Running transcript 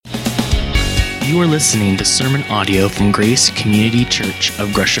You are listening to sermon audio from Grace Community Church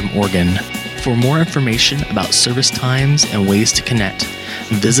of Gresham, Oregon. For more information about service times and ways to connect,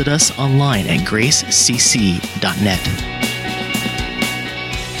 visit us online at gracecc.net.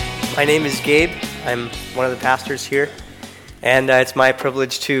 My name is Gabe. I'm one of the pastors here, and it's my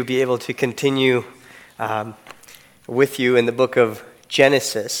privilege to be able to continue with you in the book of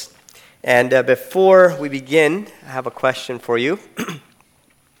Genesis. And before we begin, I have a question for you.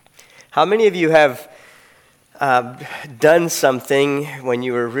 How many of you have done something when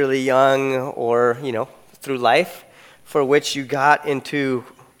you were really young or, through life for which you got into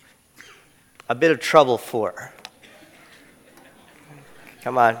a bit of trouble for?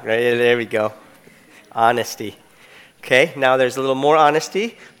 Come on, right there we go. Honesty. Okay, now there's a little more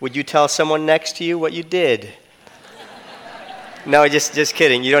honesty. Would you tell someone next to you what you did? No, just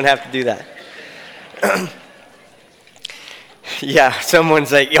kidding. You don't have to do that. Yeah,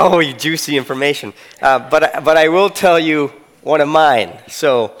 someone's like, oh, you juicy information. But I will tell you one of mine,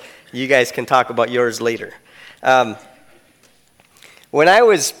 so you guys can talk about yours later. When I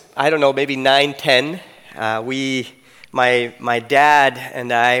was, maybe 9, 10, my dad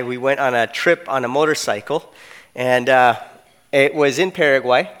and I, we went on a trip on a motorcycle, and it was in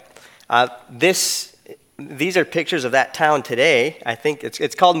Paraguay. These are pictures of that town today. I think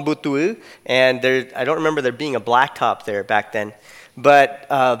it's called Mbutu'u, and I don't remember there being a blacktop there back then. But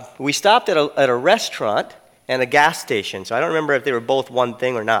we stopped at a restaurant and a gas station, so I don't remember if they were both one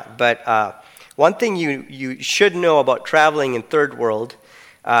thing or not. But one thing you should know about traveling in third world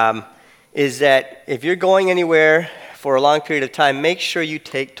is that if you're going anywhere for a long period of time, make sure you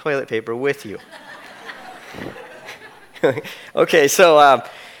take toilet paper with you. Okay, so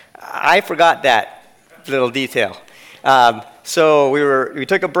I forgot that little detail. So we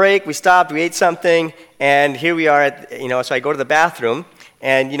took a break, we stopped, we ate something, and here we are so I go to the bathroom,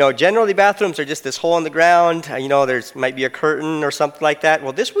 and generally bathrooms are just this hole in the ground, there's might be a curtain or something like that.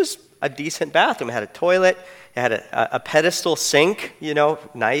 Well, this was a decent bathroom. It had a toilet, it had a pedestal sink,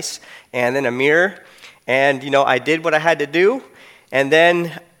 nice, and then a mirror, and I did what I had to do, and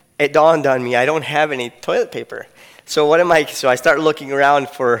then it dawned on me, I don't have any toilet paper. So So I start looking around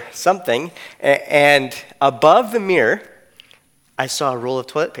for something, and above the mirror, I saw a roll of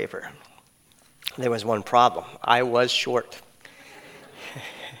toilet paper. There was one problem. I was short.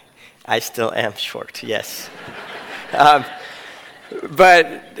 I still am short, yes.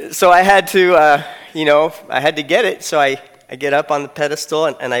 But so I had to, I had to get it. So I get up on the pedestal,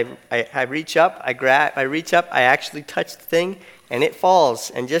 and I reach up, I actually touch the thing, and it falls.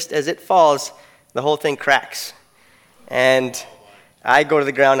 And just as it falls, the whole thing cracks. And I go to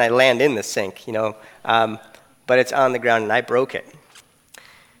the ground, I land in the sink, but it's on the ground, and I broke it.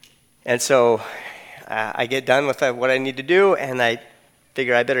 And so I get done with what I need to do, and I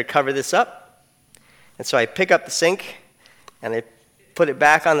figure I better cover this up. And so I pick up the sink, and I put it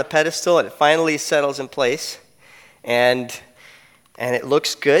back on the pedestal, and it finally settles in place. And it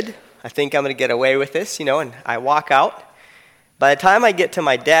looks good. I think I'm going to get away with this, and I walk out. By the time I get to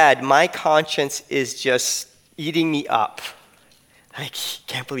my dad, my conscience is just eating me up. I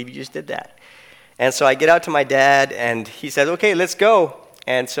can't believe you just did that. And so I get out to my dad, and he says, okay, let's go.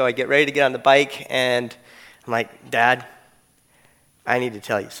 And so I get ready to get on the bike, and I'm like, Dad, I need to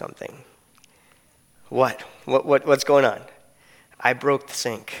tell you something. What's going on? I broke the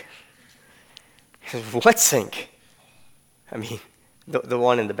sink. He says, what sink? I mean, the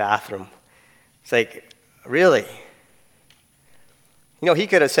one in the bathroom. It's like, really? He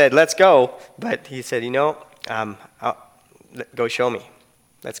could have said, let's go, but he said, go show me.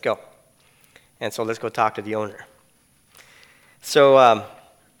 Let's go. And so let's go talk to the owner. So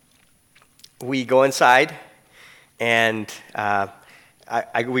we go inside, and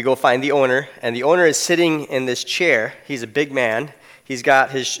we go find the owner, and the owner is sitting in this chair. He's a big man. He's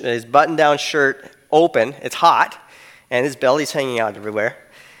got his button-down shirt open. It's hot, and his belly's hanging out everywhere.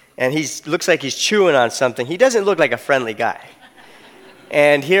 And he looks like he's chewing on something. He doesn't look like a friendly guy.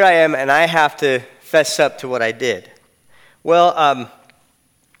 And here I am, and I have to fess up to what I did. Well,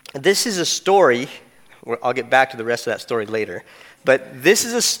 this is a story. I'll get back to the rest of that story later. But this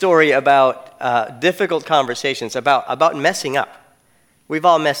is a story about difficult conversations, about messing up. We've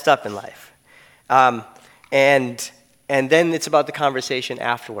all messed up in life. And then it's about the conversation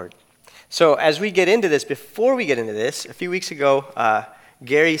afterward. So as we get into this, before we get into this, a few weeks ago,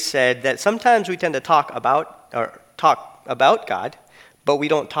 Gary said that sometimes we tend to talk about God, but we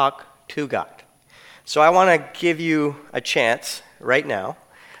don't talk to God. So I want to give you a chance right now.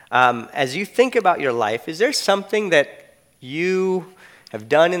 As you think about your life, is there something that you have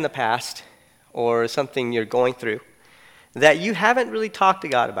done in the past or something you're going through that you haven't really talked to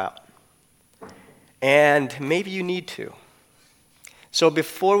God about? And maybe you need to. So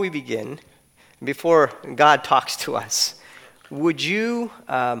before we begin, before God talks to us, would you,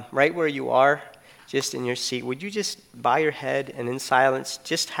 right where you are, just in your seat, would you just bow your head and in silence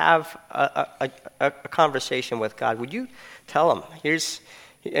just have a conversation with God? Would you tell him,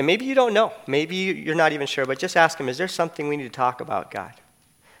 and maybe you don't know, maybe you're not even sure, but just ask him, is there something we need to talk about, God?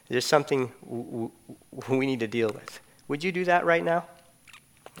 Is there something we need to deal with? Would you do that right now?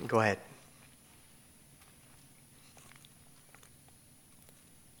 Go ahead.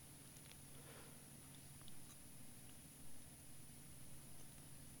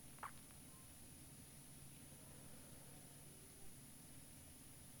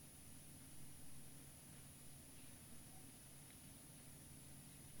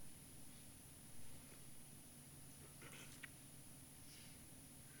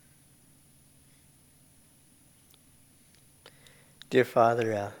 Dear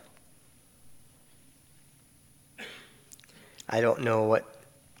Father, I don't know what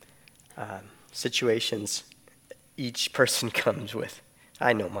situations each person comes with.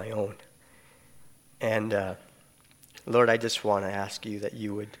 I know my own. And Lord, I just want to ask you that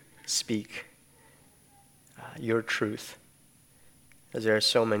you would speak your truth, as there are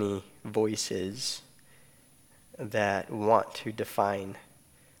so many voices that want to define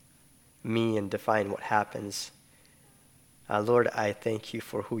me and define what happens. Lord, I thank you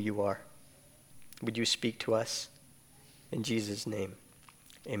for who you are. Would you speak to us? In Jesus' name,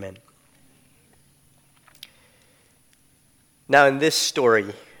 amen. Now in this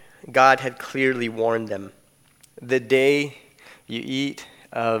story, God had clearly warned them. The day you eat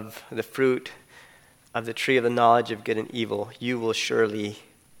of the fruit of the tree of the knowledge of good and evil, you will surely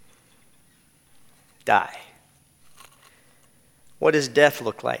die. What does death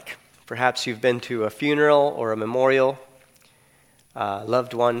look like? Perhaps you've been to a funeral or a memorial,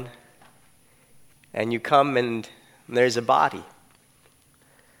 loved one, and you come and there's a body,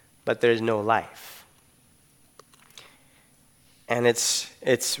 but there's no life. And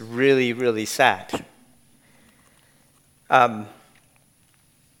it's really, really sad.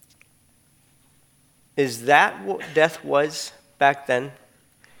 Is that what death was back then?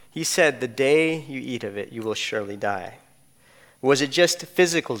 He said, the day you eat of it, you will surely die. Was it just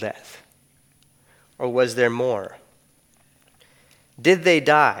physical death? Or was there more? Did they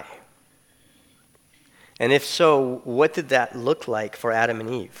die? And if so, what did that look like for Adam and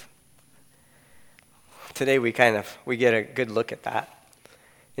Eve? Today we get a good look at that.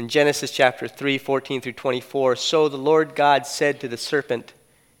 In Genesis chapter 3, 14 through 24, so the Lord God said to the serpent,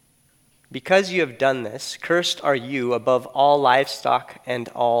 because you have done this, cursed are you above all livestock and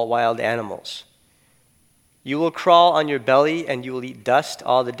all wild animals. You will crawl on your belly and you will eat dust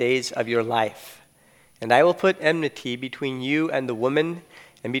all the days of your life. And I will put enmity between you and the woman,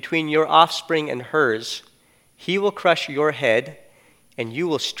 and between your offspring and hers. He will crush your head, and you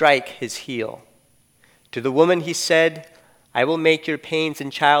will strike his heel. To the woman he said, I will make your pains in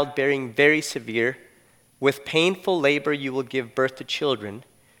childbearing very severe. With painful labor you will give birth to children.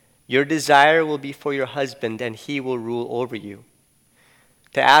 Your desire will be for your husband, and he will rule over you.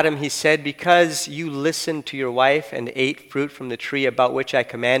 To Adam he said, because you listened to your wife and ate fruit from the tree about which I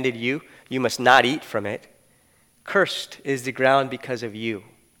commanded you, you must not eat from it. Cursed is the ground because of you.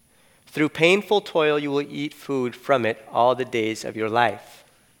 Through painful toil you will eat food from it all the days of your life.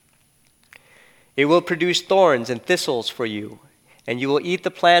 It will produce thorns and thistles for you, and you will eat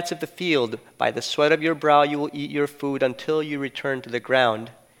the plants of the field. By the sweat of your brow you will eat your food until you return to the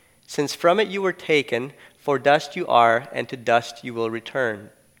ground, since from it you were taken, for dust you are, and to dust you will return.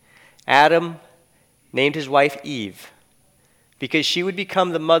 Adam named his wife Eve, because she would become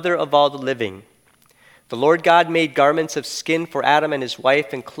the mother of all the living. The Lord God made garments of skin for Adam and his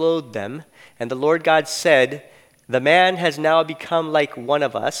wife and clothed them. And the Lord God said, the man has now become like one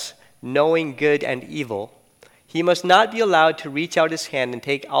of us, knowing good and evil. He must not be allowed to reach out his hand and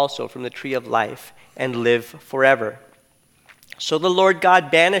take also from the tree of life and live forever. So the Lord God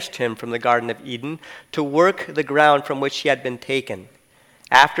banished him from the Garden of Eden to work the ground from which he had been taken.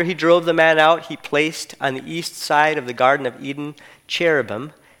 After he drove the man out, he placed on the east side of the Garden of Eden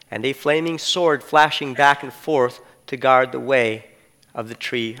cherubim and a flaming sword flashing back and forth to guard the way of the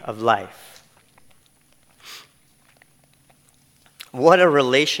tree of life. What a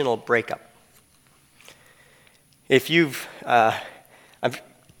relational breakup. If we've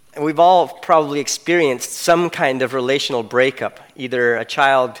all probably experienced some kind of relational breakup, either a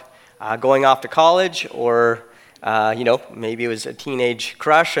child going off to college or maybe it was a teenage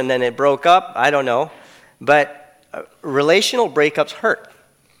crush and then it broke up. I don't know. But relational breakups hurt.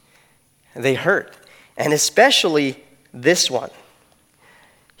 They hurt. And especially this one.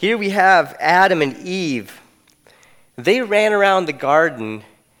 Here we have Adam and Eve. They ran around the garden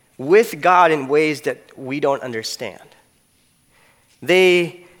with God in ways that we don't understand.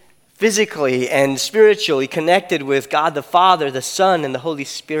 They physically and spiritually connected with God the Father, the Son, and the Holy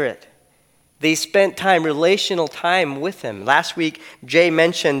Spirit. They spent relational time with Him. Last week, Jay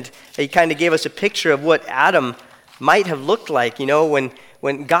mentioned, he kind of gave us a picture of what Adam might have looked like,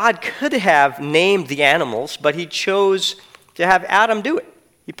 when God could have named the animals, but He chose to have Adam do it.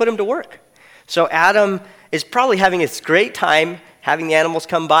 He put him to work. So Adam is probably having a great time having the animals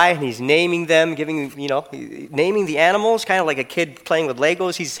come by, and he's naming them, naming the animals, kind of like a kid playing with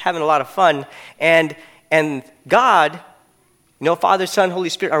Legos. He's having a lot of fun. And God, Father, Son, Holy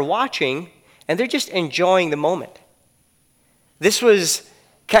Spirit are watching, and they're just enjoying the moment. This was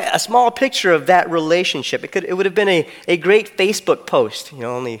a small picture of that relationship. It would have been a great Facebook post,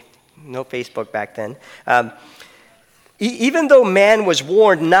 only no Facebook back then. Even though man was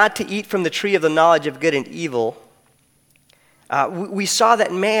warned not to eat from the tree of the knowledge of good and evil, we saw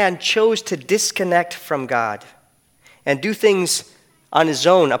that man chose to disconnect from God and do things on his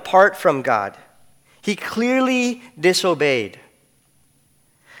own, apart from God. He clearly disobeyed.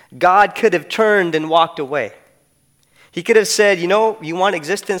 God could have turned and walked away. He could have said, you want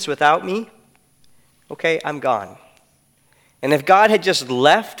existence without me? Okay, I'm gone. And if God had just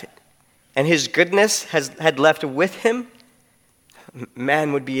left and His goodness had left with Him,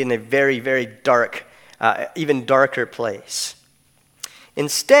 man would be in a very, very dark, even darker place.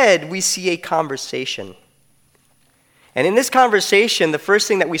 Instead, we see a conversation. And in this conversation, the first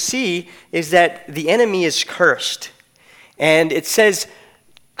thing that we see is that the enemy is cursed. And it says,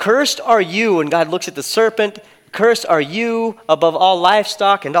 "Cursed are you," and God looks at the serpent, "Cursed are you above all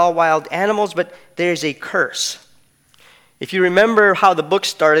livestock and all wild animals," but there's a curse. If you remember how the book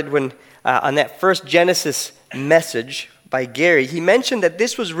started when on that first Genesis message by Gary, he mentioned that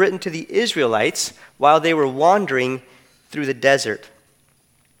this was written to the Israelites while they were wandering through the desert.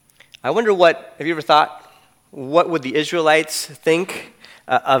 I wonder have you ever thought, what would the Israelites think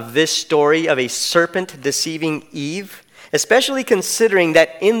of this story of a serpent deceiving Eve? Especially considering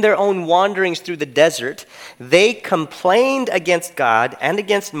that in their own wanderings through the desert, they complained against God and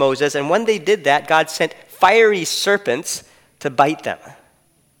against Moses, and when they did that, God sent fiery serpents to bite them.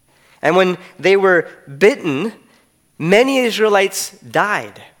 And when they were bitten, many Israelites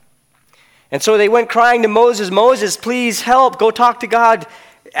died. And so they went crying to Moses, "Moses, please help, go talk to God,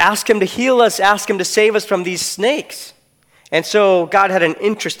 ask Him to heal us, ask Him to save us from these snakes." And so God had an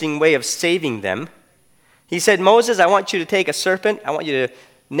interesting way of saving them. He said, "Moses, I want you to take a serpent. I want you to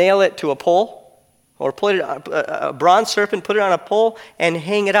nail it to a pole, or put it a bronze serpent, put it on a pole, and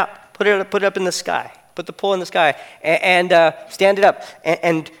hang it up. Put it up in the sky. Put the pole in the sky, and stand it up.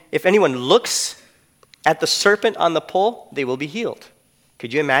 And if anyone looks at the serpent on the pole, they will be healed."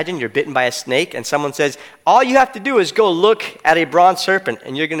 Could you imagine you're bitten by a snake, and someone says, "All you have to do is go look at a bronze serpent,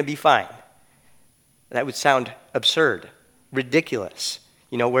 and you're going to be fine"? That would sound absurd, ridiculous.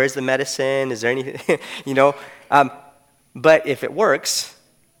 Where's the medicine? Is there anything? But if it works,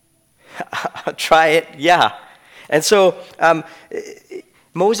 I'll try it, yeah. And so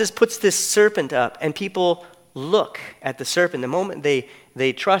Moses puts this serpent up, and people look at the serpent. The moment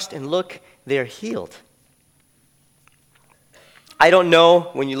they trust and look, they're healed. I don't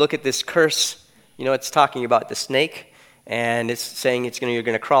know, when you look at this curse, it's talking about the snake. And it's saying you're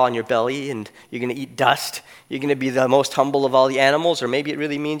going to crawl on your belly and you're going to eat dust. You're going to be the most humble of all the animals. Or maybe it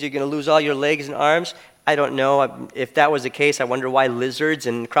really means you're going to lose all your legs and arms. I don't know. If that was the case, I wonder why lizards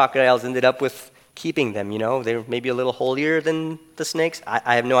and crocodiles ended up with keeping them. They're maybe a little holier than the snakes.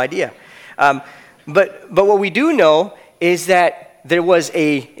 I have no idea. But what we do know is that there was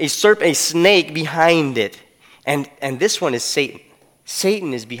a snake behind it. And this one is Satan.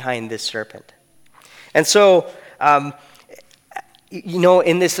 Satan is behind this serpent. And so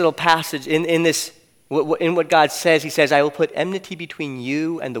in this little passage, in what God says, He says, "I will put enmity between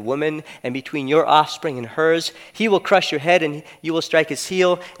you and the woman, and between your offspring and hers. He will crush your head, and you will strike his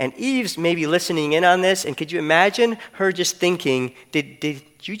heel." And Eve's maybe listening in on this, and could you imagine her just thinking, did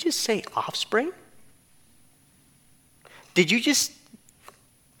you just say offspring? Did you just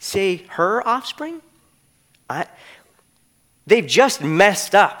say her offspring? They've just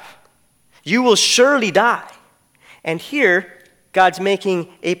messed up. You will surely die. And here, God's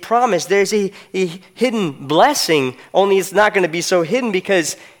making a promise. There's a hidden blessing, only it's not going to be so hidden,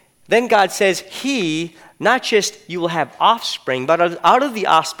 because then God says, not just you will have offspring, but out of the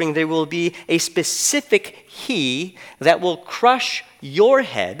offspring there will be a specific He that will crush your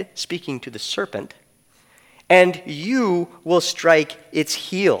head, speaking to the serpent, and you will strike its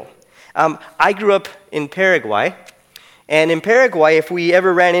heel. I grew up in Paraguay, And in Paraguay, if we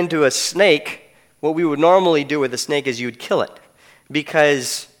ever ran into a snake, what we would normally do with a snake is you would kill it,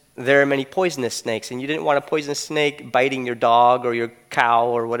 because there are many poisonous snakes, and you didn't want a poisonous snake biting your dog or your cow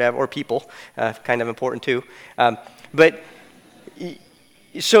or whatever, or people, kind of important too.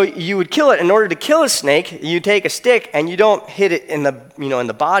 So you would kill it. In order to kill a snake, you take a stick and you don't hit it in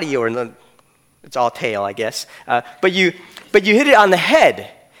the body or in the, it's all tail, I guess. But you hit it on the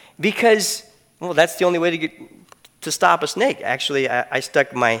head, because, well, that's the only way to stop a snake. Actually, I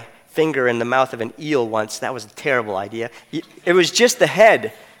stuck my finger in the mouth of an eel once. That was a terrible idea. It was just the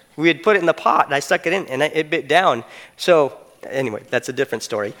head. We had put it in the pot, and I stuck it in, and it bit down. So, anyway, that's a different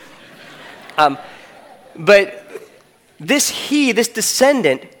story. But this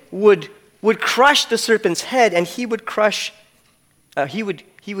descendant would crush the serpent's head, and he would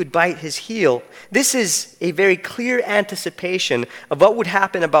bite his heel. This is a very clear anticipation of what would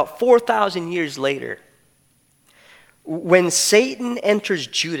happen about 4,000 years later, when Satan enters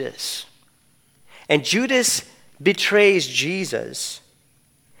Judas, and Judas betrays Jesus,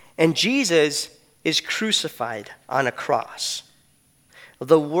 and Jesus is crucified on a cross.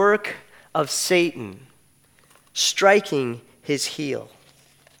 The work of Satan striking his heel.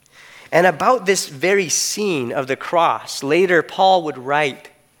 And about this very scene of the cross, later Paul would write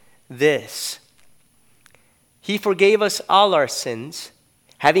this: He forgave us all our sins,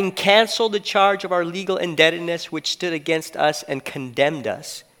 having canceled the charge of our legal indebtedness which stood against us and condemned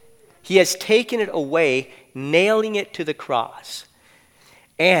us. He has taken it away, nailing it to the cross.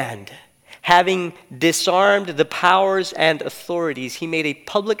 And having disarmed the powers and authorities, he made a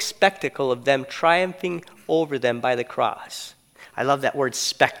public spectacle of them, triumphing over them by the cross. I love that word,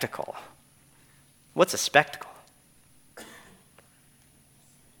 spectacle. What's a spectacle?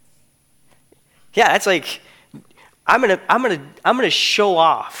 Yeah, it's like, I'm gonna show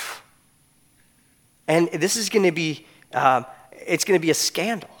off, and this is gonna be it's gonna be a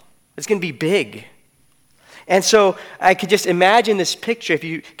scandal. It's gonna be big. And so I could just imagine this picture. If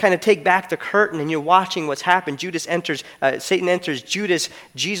you kind of take back the curtain and you're watching what's happened, Satan enters Judas,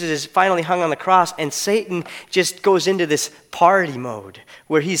 Jesus is finally hung on the cross, and Satan just goes into this party mode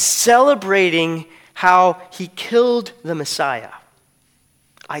where he's celebrating how he killed the Messiah.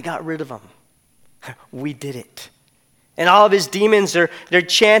 I got rid of him. We did it. And all of his demons, they're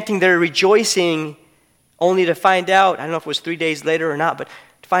chanting, they're rejoicing, only to find out, I don't know if it was 3 days later or not, but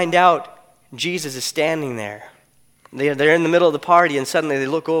to find out Jesus is standing there. They're in the middle of the party, and suddenly they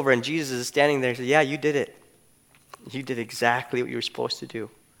look over, and Jesus is standing there and says, yeah, you did it. You did exactly what you were supposed to do.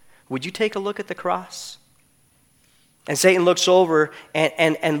 Would you take a look at the cross? And Satan looks over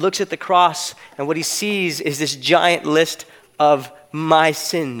and looks at the cross, and what he sees is this giant list of my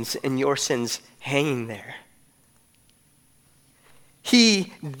sins and your sins hanging there.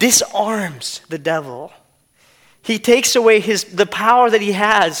 He disarms the devil. He takes away the power that he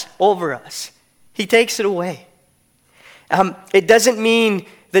has over us. He takes it away. It doesn't mean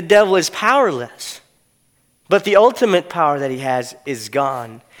the devil is powerless, but the ultimate power that he has is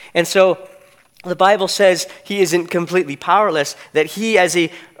gone. And so the Bible says he isn't completely powerless, that he, as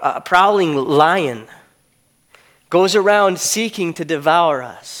a prowling lion, goes around seeking to devour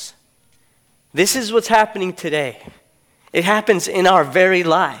us. This is what's happening today. It happens in our very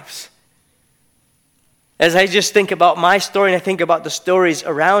lives. As I just think about my story and I think about the stories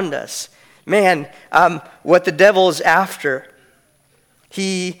around us, man, what the devil is after,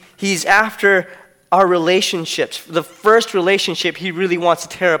 he's after our relationships. The first relationship he really wants to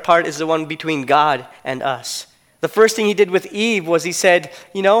tear apart is the one between God and us. The first thing he did with Eve was he said,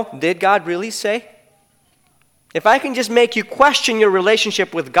 did God really say? If I can just make you question your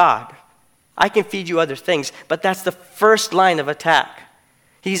relationship with God, I can feed you other things. But that's the first line of attack.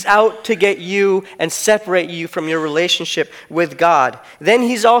 He's out to get you and separate you from your relationship with God. Then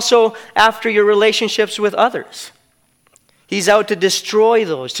he's also after your relationships with others. He's out to destroy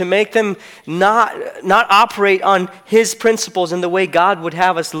those, to make them not operate on his principles and the way God would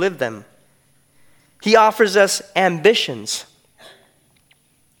have us live them. He offers us ambitions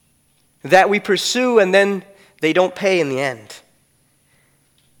that we pursue and then they don't pay in the end.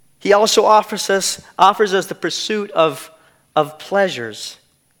 He also offers us the pursuit of pleasures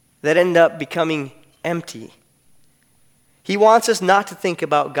that end up becoming empty. He wants us not to think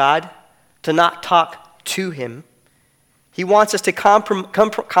about God, to not talk to him. He wants us to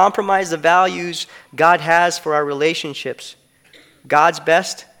compromise the values God has for our relationships. God's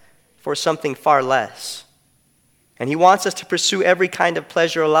best for something far less. And he wants us to pursue every kind of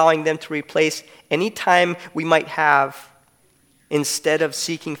pleasure, allowing them to replace any time we might have instead of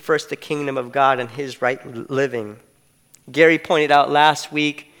seeking first the kingdom of God and his right living. Gary pointed out last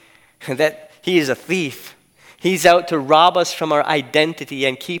week that he is a thief. He's out to rob us from our identity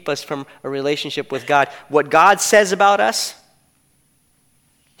and keep us from a relationship with God. What God says about us,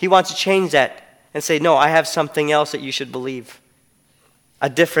 he wants to change that and say, no, I have something else that you should believe.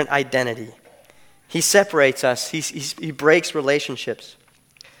 A different identity. He separates us. He breaks relationships.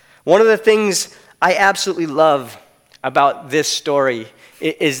 One of the things I absolutely love about this story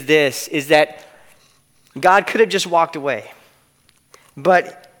is that God could have just walked away.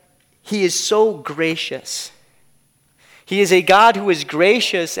 But he is so gracious. He is a God who is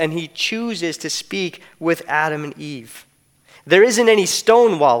gracious, and he chooses to speak with Adam and Eve. There isn't any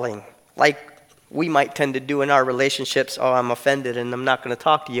stonewalling like we might tend to do in our relationships. Oh, I'm offended and I'm not going to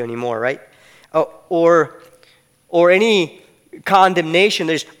talk to you anymore, right? Or any condemnation.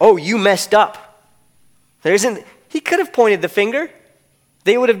 There's, oh, you messed up. There isn't. He could have pointed the finger.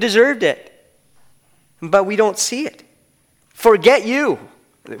 They would have deserved it. But we don't see it. Forget you.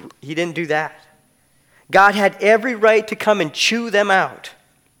 He didn't do that. God had every right to come and chew them out.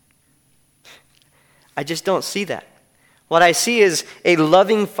 I just don't see that. What I see is a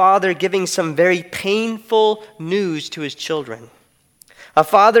loving father giving some very painful news to his children. A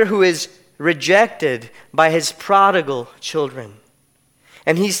father who is rejected by his prodigal children.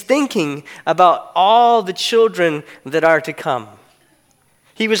 And he's thinking about all the children that are to come.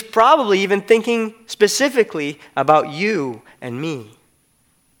 He was probably even thinking specifically about you and me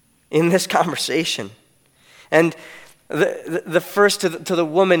in this conversation. And the first to the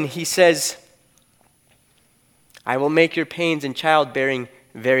woman, he says, I will make your pains in childbearing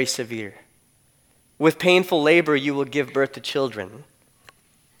very severe. With painful labor you will give birth to children.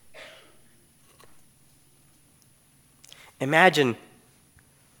 Imagine,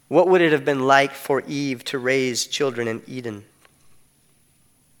 what would it have been like for Eve to raise children in Eden?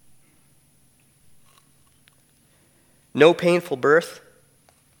 No painful birth.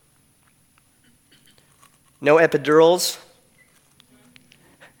 No epidurals.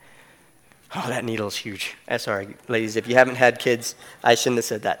 Oh, that needle's huge. Sorry, ladies, if you haven't had kids, I shouldn't have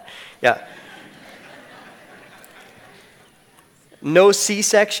said that. Yeah. No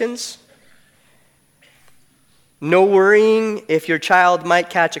C-sections. No worrying if your child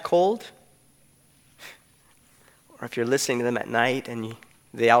might catch a cold. Or if you're listening to them at night and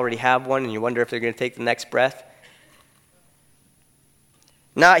they already have one and you wonder if they're going to take the next breath.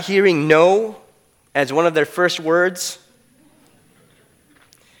 Not hearing no as one of their first words.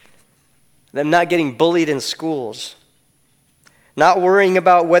 Them not getting bullied in schools. Not worrying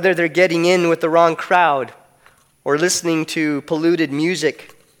about whether they're getting in with the wrong crowd or listening to polluted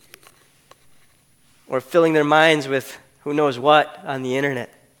music or filling their minds with who knows what on the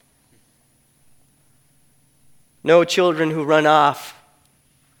internet. No children who run off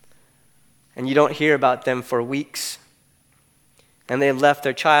and you don't hear about them for weeks and they've left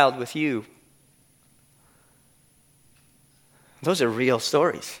their child with you. Those are real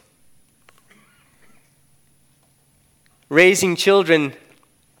stories. Raising children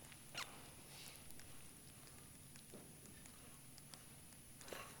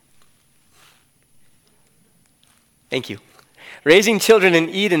Thank you. Raising children in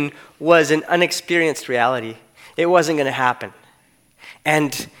Eden was an unexperienced reality. It wasn't going to happen.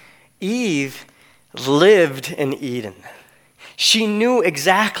 And Eve lived in Eden. She knew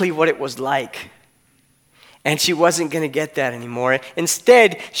exactly what it was like. And she wasn't going to get that anymore.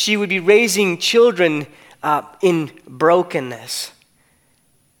 Instead, she would be raising children in brokenness.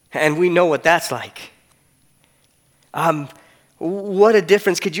 And we know what that's like. What a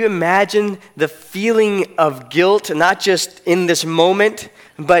difference. Could you imagine the feeling of guilt, not just in this moment,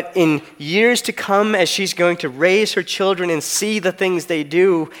 but in years to come as she's going to raise her children and see the things they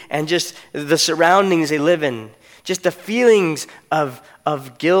do and just the surroundings they live in. Just the feelings of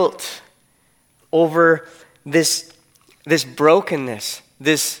guilt over this brokenness,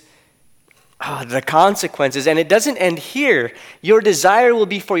 the consequences. And it doesn't end here. Your desire will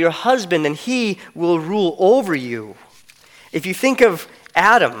be for your husband and he will rule over you. If you think of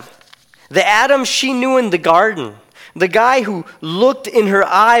Adam, the Adam she knew in the garden, the guy who looked in her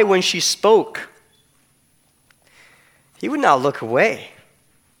eye when she spoke, he would not look away.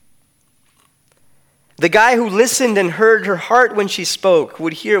 The guy who listened and heard her heart when she spoke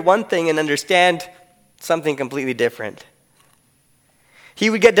would hear one thing and understand something completely different. He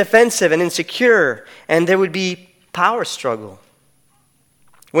would get defensive and insecure, and there would be power struggle.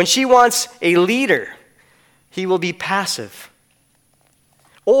 When she wants a leader, he will be passive.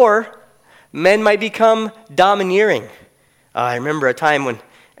 Or men might become domineering. I remember a time when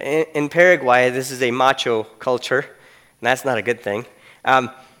in Paraguay, this is a macho culture, and that's not a good thing.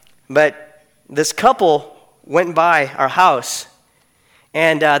 But this couple went by our house,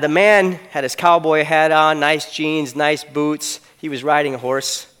 And the man had his cowboy hat on, nice jeans, nice boots. He was riding a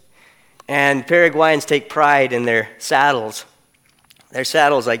horse. And Paraguayans take pride in their saddles. Their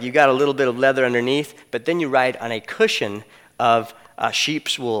saddles, like you got a little bit of leather underneath, but then you ride on a cushion of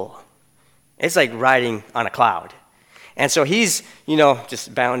sheep's wool. It's like riding on a cloud. And so he's,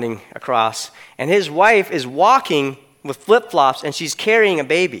 just bounding across. And his wife is walking with flip-flops, and she's carrying a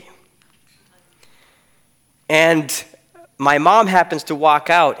baby. And my mom happens to walk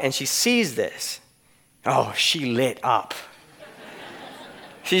out, and she sees this. Oh, she lit up.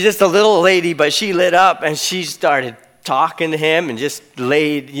 She's just a little lady, but she lit up, and she started talking to him and just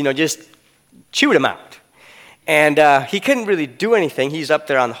just chewed him out. And he couldn't really do anything. He's up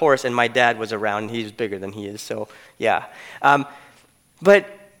there on the horse, and my dad was around, and he's bigger than he is, so yeah. But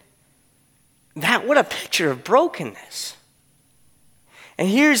what a picture of brokenness. And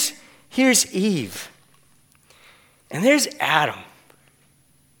here's Eve. And there's Adam.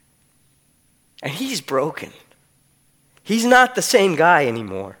 And he's broken. He's not the same guy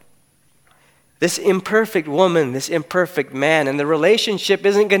anymore. This imperfect woman, this imperfect man, and the relationship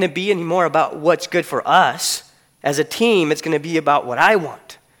isn't going to be anymore about what's good for us. As a team, it's going to be about what I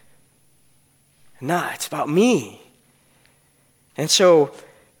want. Nah, it's about me. And so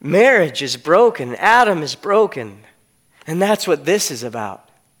marriage is broken. Adam is broken. And that's what this is about.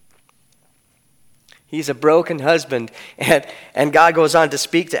 He's a broken husband. And God goes on to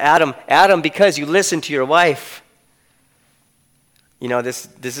speak to Adam. Adam, because you listened to your wife. This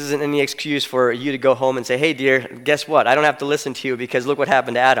isn't any excuse for you to go home and say, hey, dear, guess what? I don't have to listen to you because look what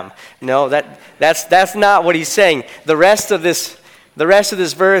happened to Adam. No, that's not what he's saying. The rest of this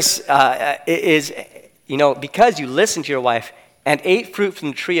verse is, because you listened to your wife and ate fruit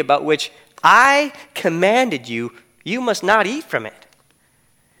from the tree about which I commanded you, you must not eat from it.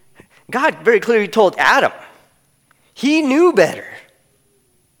 God very clearly told Adam. He knew better.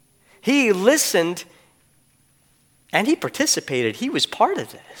 He listened and he participated. He was part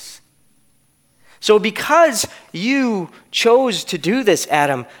of this. So because you chose to do this,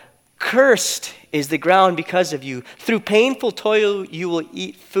 Adam, cursed is the ground because of you. Through painful toil, you will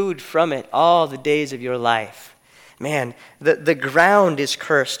eat food from it all the days of your life. Man, the ground is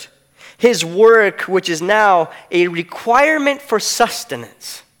cursed. His work, which is now a requirement for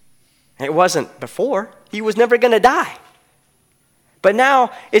sustenance. It wasn't before. He was never going to die. But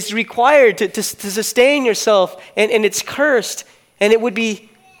now it's required to sustain yourself, and it's cursed, and it would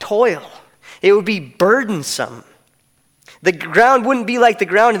be toil. It would be burdensome. The ground wouldn't be like the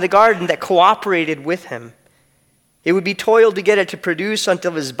ground in the garden that cooperated with him. It would be toil to get it to produce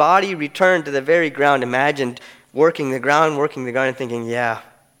until his body returned to the very ground. Imagine working the ground, and thinking, yeah,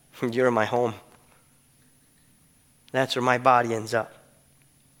 you're my home. That's where my body ends up.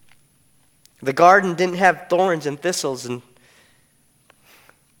 The garden didn't have thorns and thistles, and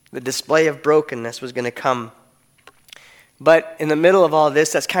the display of brokenness was going to come. But in the middle of all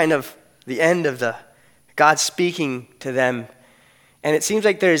this, that's kind of the end of God speaking to them. And it seems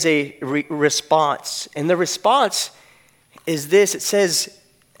like there's a response. And the response is this. It says,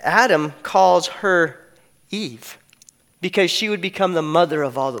 Adam calls her Eve because she would become the mother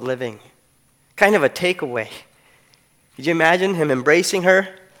of all the living. Kind of a takeaway. Could you imagine him embracing her?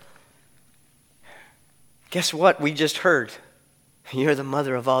 Guess what? We just heard. You're the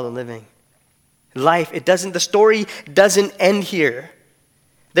mother of all the living. Life, the story doesn't end here.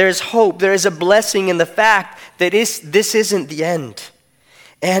 There's hope. There is a blessing in the fact that this isn't the end.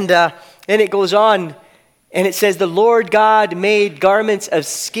 And then it goes on, and it says, the Lord God made garments of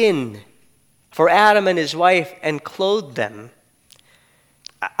skin for Adam and his wife and clothed them.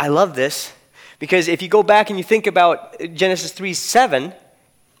 I love this, because if you go back and you think about Genesis 3:7,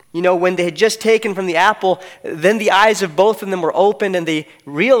 when they had just taken from the apple, then the eyes of both of them were opened and they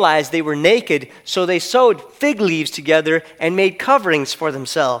realized they were naked. So they sewed fig leaves together and made coverings for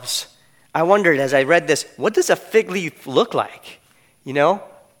themselves. I wondered as I read this, what does a fig leaf look like?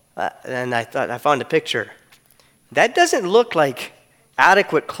 And I found a picture. That doesn't look like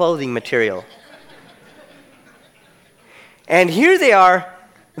adequate clothing material. And here they are,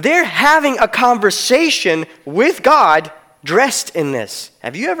 they're having a conversation with God dressed in this.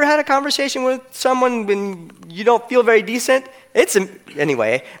 Have you ever had a conversation with someone when you don't feel very decent?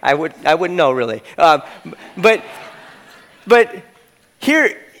 Anyway, I wouldn't know really. But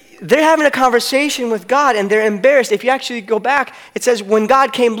here they're having a conversation with God and they're embarrassed. If you actually go back, it says when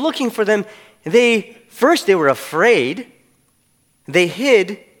God came looking for them, they were afraid, they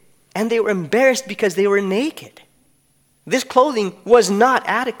hid, and they were embarrassed because they were naked. This clothing was not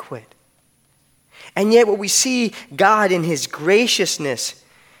adequate. And yet what we see God in his graciousness,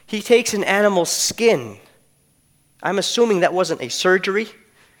 he takes an animal's skin, I'm assuming that wasn't a surgery.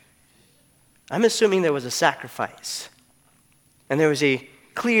 I'm assuming there was a sacrifice. And there was a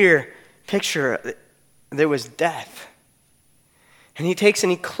clear picture. There was death. And he takes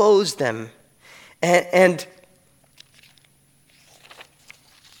and he clothes them. And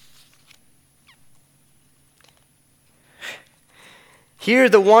here,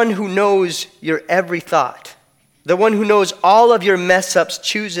 the one who knows your every thought, the one who knows all of your mess-ups,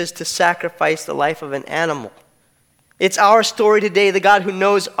 chooses to sacrifice the life of an animal. It's our story today, the God who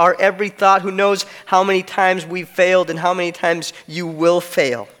knows our every thought, who knows how many times we've failed and how many times you will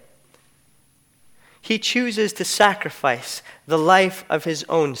fail. He chooses to sacrifice the life of his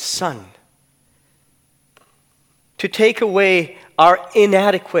own Son to take away our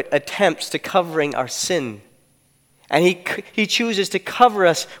inadequate attempts to covering our sin. And he chooses to cover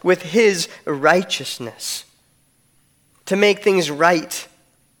us with his righteousness, to make things right.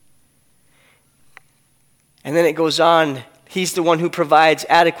 And then it goes on. He's the one who provides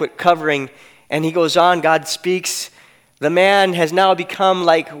adequate covering. And he goes on, God speaks, the man has now become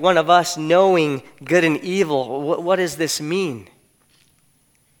like one of us, knowing good and evil. What does this mean?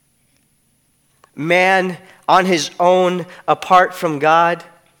 Man on his own, apart from God,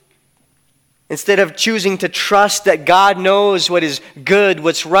 instead of choosing to trust that God knows what is good,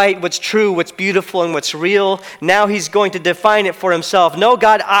 what's right, what's true, what's beautiful, and what's real, now he's going to define it for himself. No,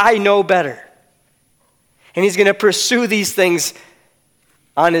 God, I know better. And he's going to pursue these things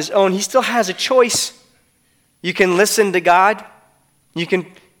on his own. He still has a choice. You can listen to God. You can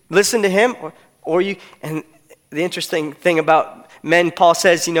listen to him. Or you. And the interesting thing about men, Paul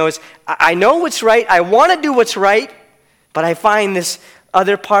says, is I know what's right. I want to do what's right. But I find this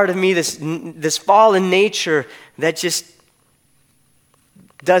other part of me, this fallen nature that just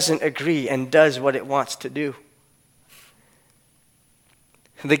doesn't agree and does what it wants to do.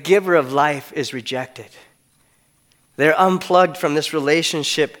 The giver of life is rejected. They're unplugged from this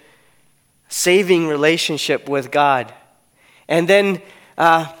relationship, saving relationship with God. And then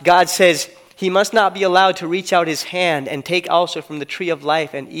God says he must not be allowed to reach out his hand and take also from the tree of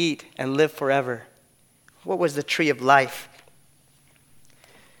life and eat and live forever. What was the tree of life?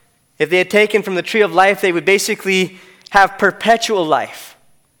 If they had taken from the tree of life, they would basically have perpetual life,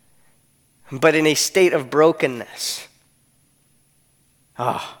 but in a state of brokenness.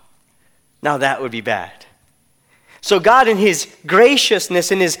 Oh, now that would be bad. So God, in his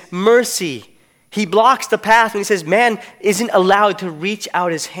graciousness and his mercy, he blocks the path and he says, man isn't allowed to reach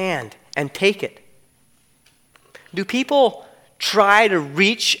out his hand and take it. Do people try to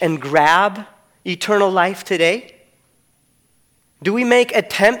reach and grab eternal life today? Do we make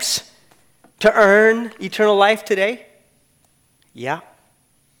attempts to earn eternal life today? Yeah.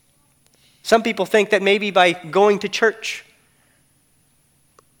 Some people think that maybe by going to church,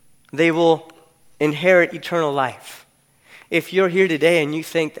 they will inherit eternal life. If you're here today and you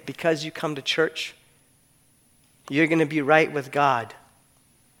think that because you come to church, you're going to be right with God,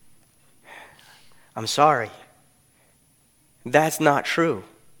 I'm sorry. That's not true.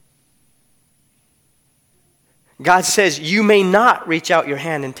 God says you may not reach out your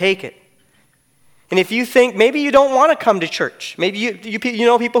hand and take it. And if you think maybe you don't want to come to church, maybe you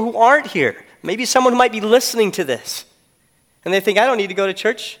know people who aren't here, maybe someone who might be listening to this, and they think, I don't need to go to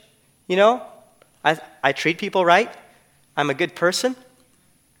church, I treat people right, I'm a good person,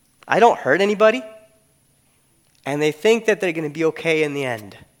 I don't hurt anybody, and they think that they're going to be okay in the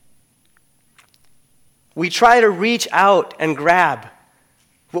end. We try to reach out and grab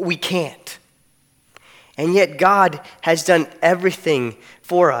what we can't. And yet God has done everything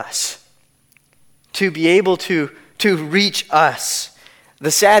for us to be able to reach us.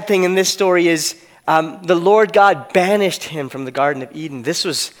 The sad thing in this story is the Lord God banished him from the Garden of Eden. This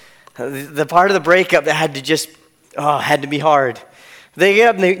was the part of the breakup that had to be hard. They get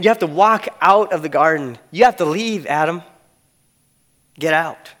up and you have to walk out of the garden. You have to leave, Adam. Get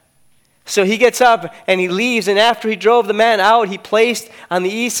out. So he gets up and he leaves, and after he drove the man out, he placed on the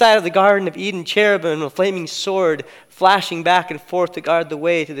east side of the Garden of Eden cherubim, a flaming sword flashing back and forth to guard the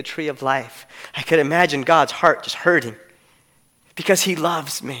way to the tree of life. I could imagine God's heart just hurting because he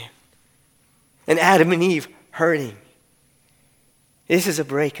loves man. And Adam and Eve hurting. This is a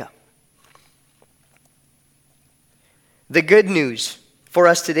breakup. The good news for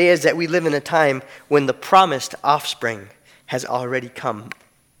us today is that we live in a time when the promised offspring has already come.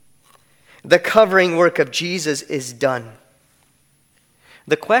 The covering work of Jesus is done.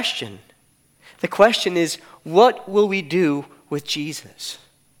 The question is, what will we do with Jesus?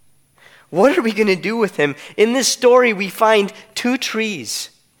 What are we going to do with him? In this story, we find two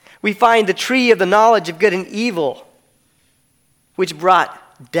trees. We find the tree of the knowledge of good and evil, which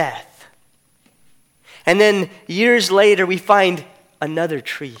brought death. And then years later, we find another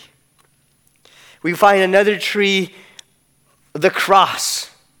tree. We find another tree, the cross,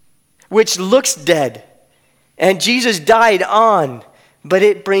 which looks dead. And Jesus died on, but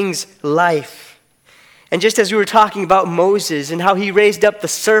it brings life. And just as we were talking about Moses and how he raised up the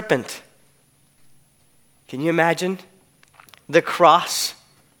serpent, can you imagine? The cross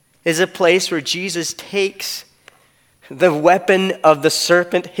is a place where Jesus takes the weapon of the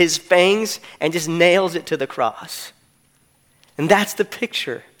serpent, his fangs, and just nails it to the cross. And that's the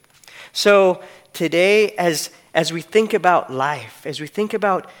picture. So today, as we think about life, as we think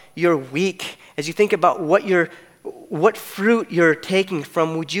about your week, as you think about what fruit you're taking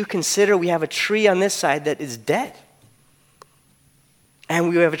from, would you consider we have a tree on this side that is dead? And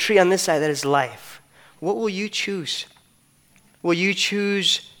we have a tree on this side that is life. What will you choose? Will you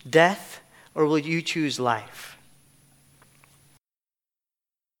choose death or will you choose life?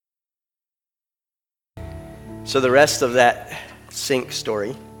 So the rest of that sink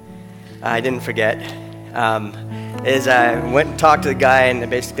story, I didn't forget, is I went and talked to the guy and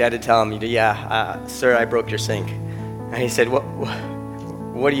basically had to tell him, sir, I broke your sink. And he said,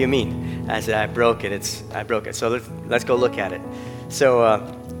 what do you mean? I said, I broke it. I broke it. So let's go look at it.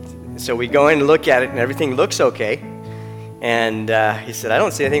 So we go in and look at it and everything looks okay. And he said, I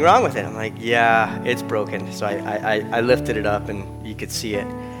don't see anything wrong with it. I'm like, yeah, it's broken. So I lifted it up and you could see it.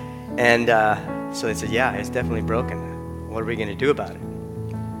 And so they said, yeah, it's definitely broken. What are we going to do about it?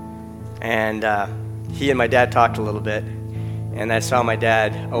 And he and my dad talked a little bit, and I saw my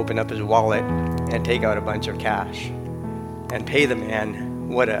dad open up his wallet and take out a bunch of cash and pay the man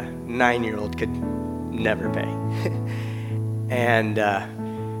what a 9-year-old could never pay. And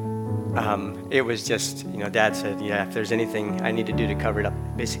it was just, Dad said, yeah, if there's anything I need to do to cover it up,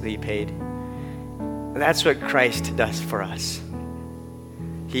 basically he paid. And that's what Christ does for us.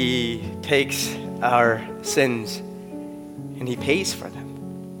 He takes our sins and he pays for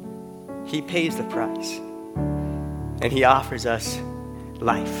them. He pays the price. And he offers us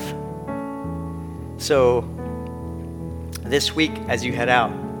life. So this week as you head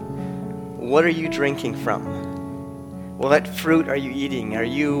out, what are you drinking from? What fruit are you eating? Are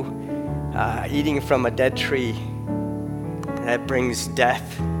you eating from a dead tree that brings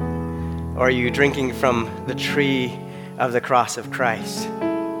death? Or are you drinking from the tree of the cross of Christ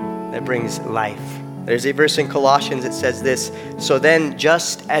that brings life? There's a verse in Colossians that says this, so then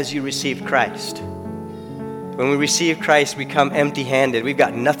just as you received Christ. When we receive Christ, we come empty-handed. We've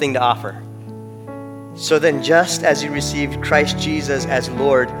got nothing to offer. So then just as you received Christ Jesus as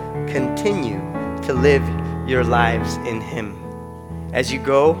Lord, continue to live your lives in him. As you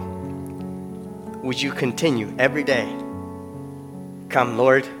go, would you continue every day? Come,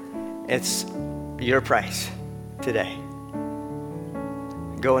 Lord, it's your price today.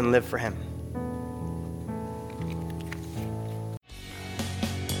 Go and live for him.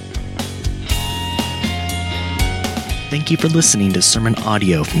 Thank you for listening to sermon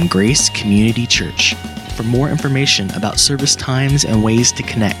audio from Grace Community Church. For more information about service times and ways to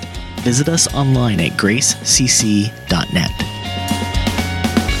connect, visit us online at gracecc.net.